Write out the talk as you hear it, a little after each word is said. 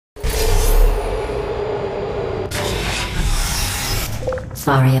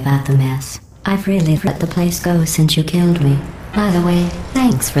Sorry about the mess. I've really let the place go since you killed me. By the way,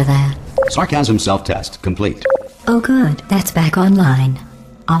 thanks for that. Sarcasm self-test complete. Oh good, that's back online.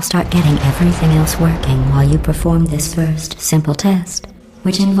 I'll start getting everything else working while you perform this first simple test,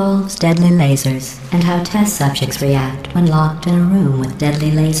 which involves deadly lasers and how test subjects react when locked in a room with deadly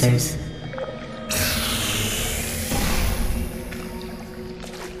lasers.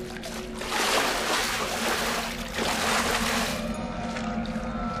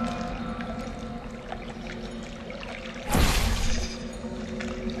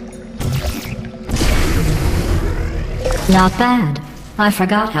 Not bad. I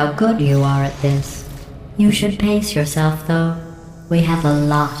forgot how good you are at this. You should pace yourself, though. We have a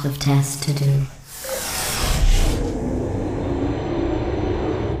lot of tests to do.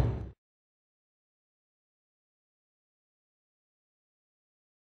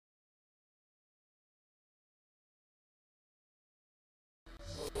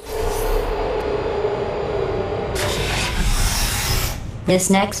 This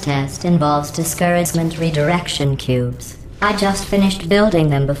next test involves discouragement redirection cubes. I just finished building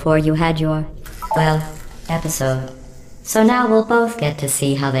them before you had your, well, episode. So now we'll both get to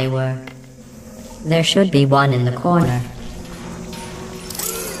see how they work. There should be one in the corner.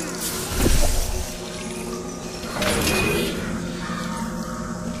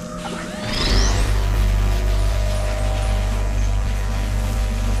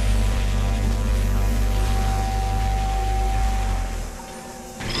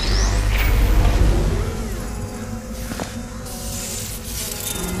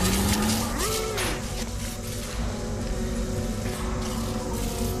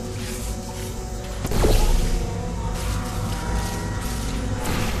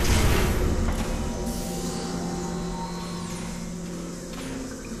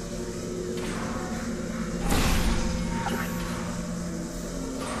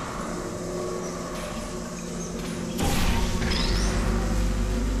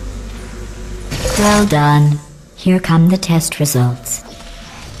 Well done. Here come the test results.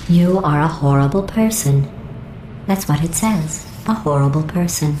 You are a horrible person. That's what it says. A horrible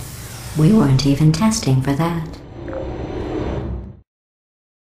person. We weren't even testing for that.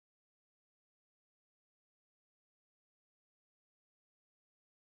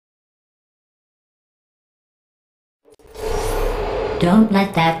 Don't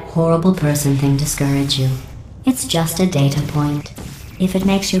let that horrible person thing discourage you. It's just a data point. If it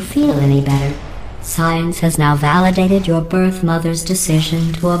makes you feel any better, science has now validated your birth mother's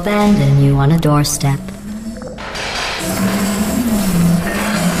decision to abandon you on a doorstep.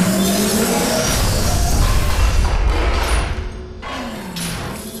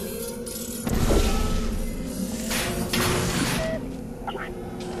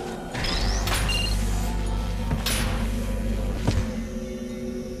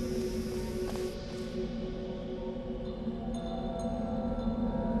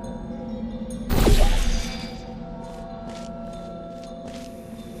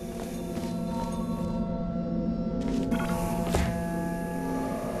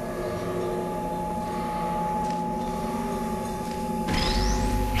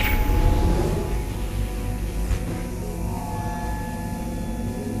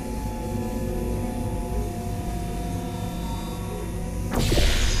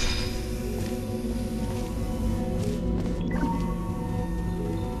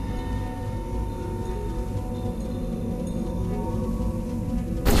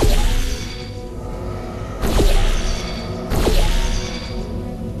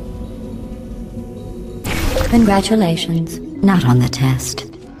 Congratulations. Not on the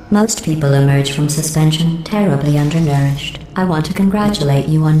test. Most people emerge from suspension terribly undernourished. I want to congratulate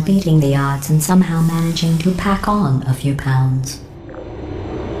you on beating the odds and somehow managing to pack on a few pounds.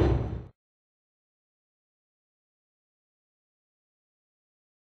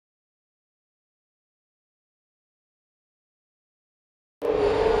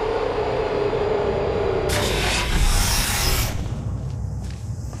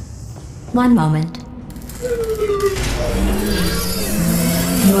 One moment.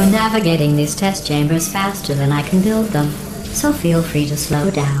 You are navigating these test chambers faster than I can build them, so feel free to slow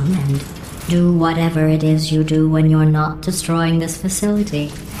down and do whatever it is you do when you're not destroying this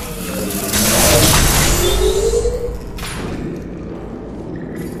facility.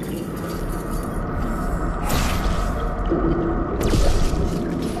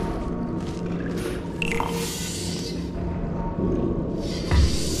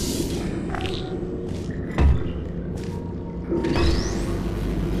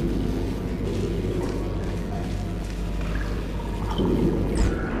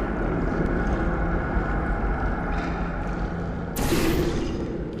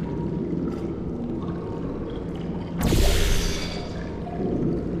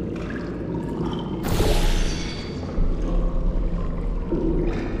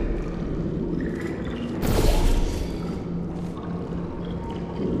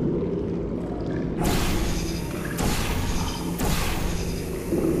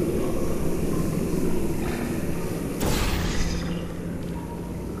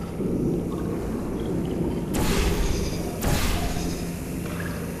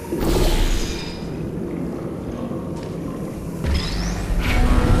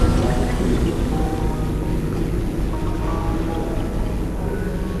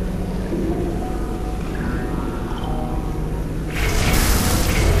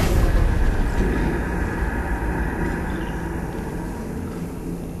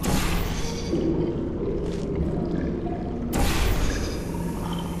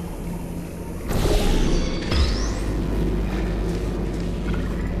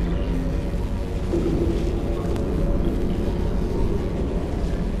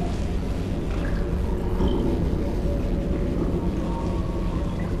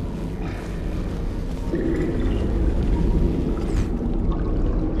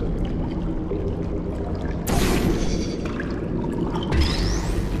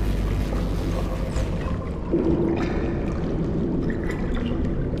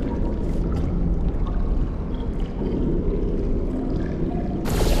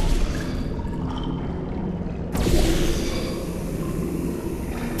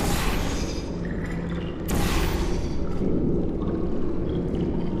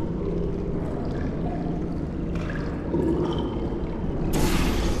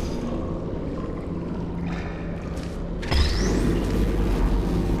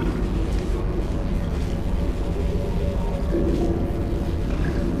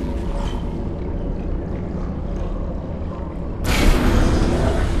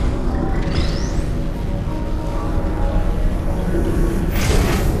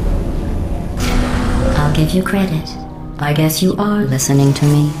 give you credit. I guess you are listening to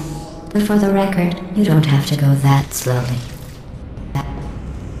me. But for the record, you don't have to go that slowly.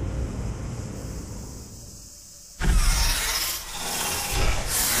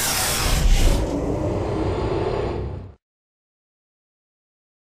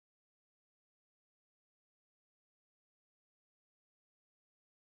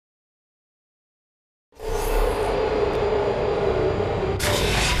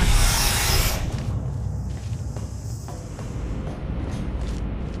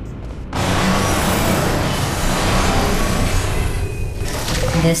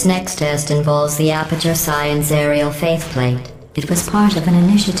 This next test involves the Aperture Science Aerial Faceplate. It was part of an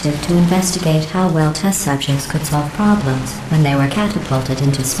initiative to investigate how well test subjects could solve problems when they were catapulted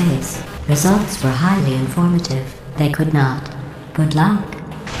into space. Results were highly informative. They could not. Good luck.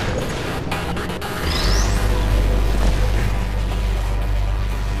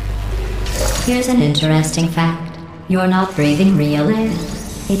 Here's an interesting fact. You're not breathing real air.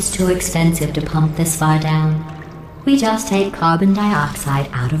 It's too expensive to pump this far down. We just take carbon dioxide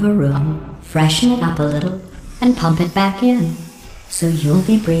out of a room, freshen it up a little, and pump it back in. So you'll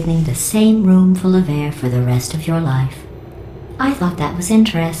be breathing the same room full of air for the rest of your life. I thought that was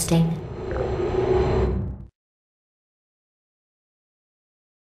interesting.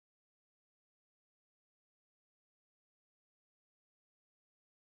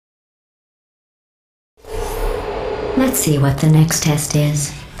 Let's see what the next test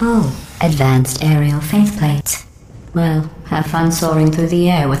is. Oh, advanced aerial faceplates. Well, have fun soaring through the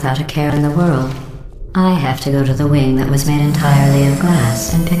air without a care in the world. I have to go to the wing that was made entirely of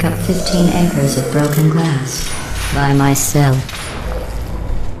glass and pick up 15 acres of broken glass. By myself.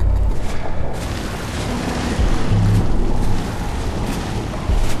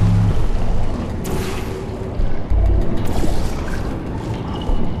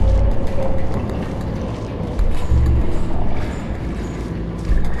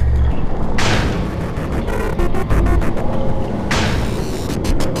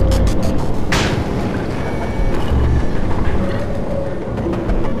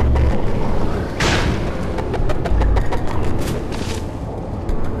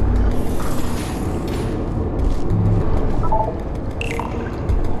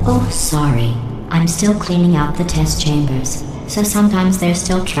 Oh, sorry. I'm still cleaning out the test chambers, so sometimes there's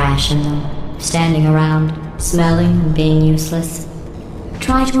still trash in them, standing around, smelling and being useless.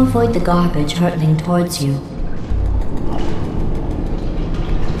 Try to avoid the garbage hurtling towards you.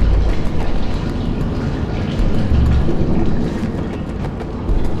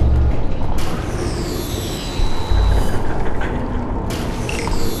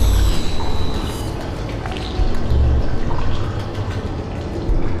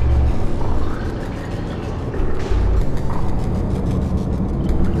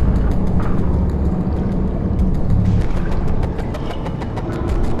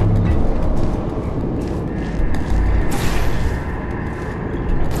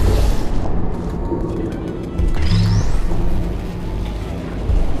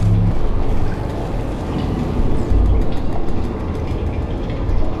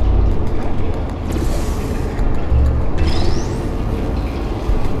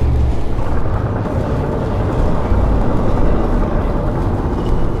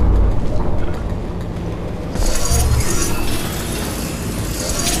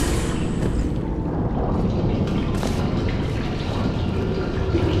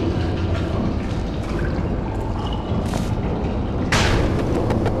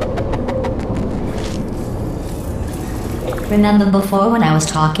 Remember before when I was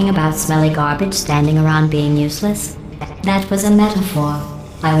talking about smelly garbage standing around being useless? That was a metaphor.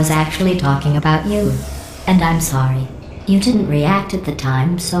 I was actually talking about you. And I'm sorry. You didn't react at the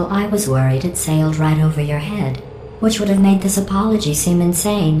time, so I was worried it sailed right over your head, which would have made this apology seem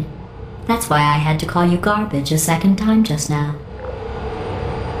insane. That's why I had to call you garbage a second time just now.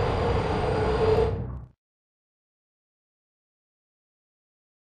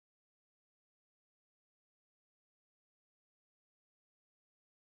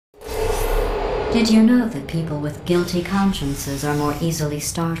 Did you know that people with guilty consciences are more easily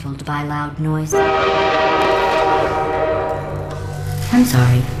startled by loud noises? I'm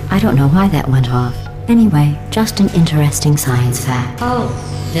sorry, I don't know why that went off. Anyway, just an interesting science fact. Oh,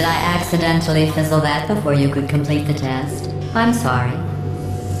 did I accidentally fizzle that before you could complete the test? I'm sorry.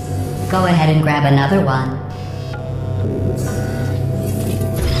 Go ahead and grab another one.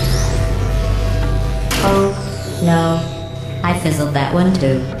 Oh, no. I fizzled that one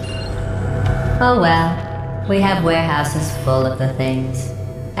too. Oh well, we have warehouses full of the things.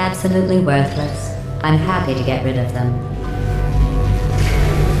 Absolutely worthless. I'm happy to get rid of them.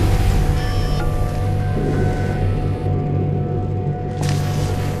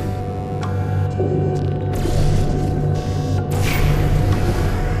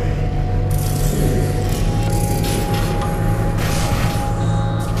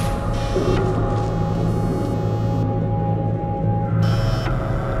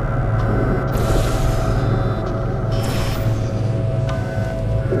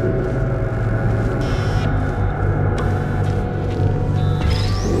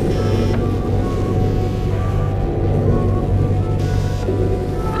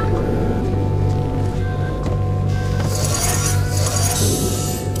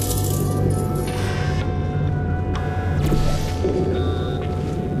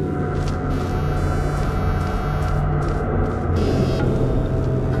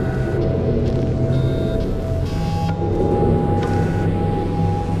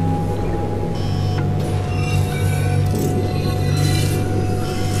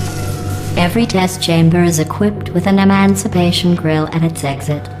 Every test chamber is equipped with an emancipation grill at its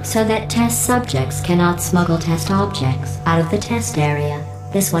exit, so that test subjects cannot smuggle test objects out of the test area.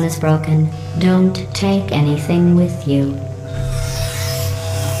 This one is broken. Don't take anything with you.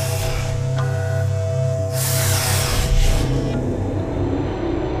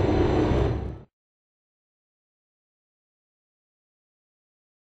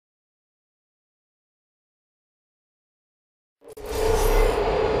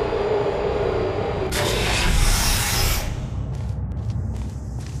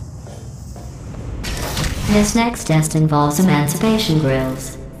 This next test involves emancipation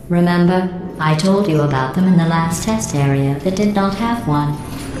grills. Remember, I told you about them in the last test area that did not have one.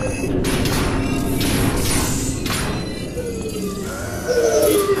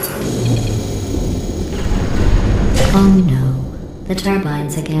 Oh no, the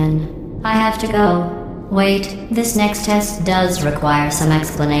turbines again. I have to go. Wait, this next test does require some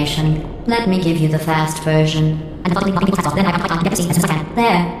explanation. Let me give you the fast version.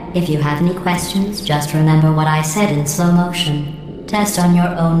 There, if you have any questions, just remember what I said in slow motion. Test on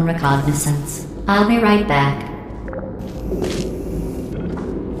your own recognizance. I'll be right back.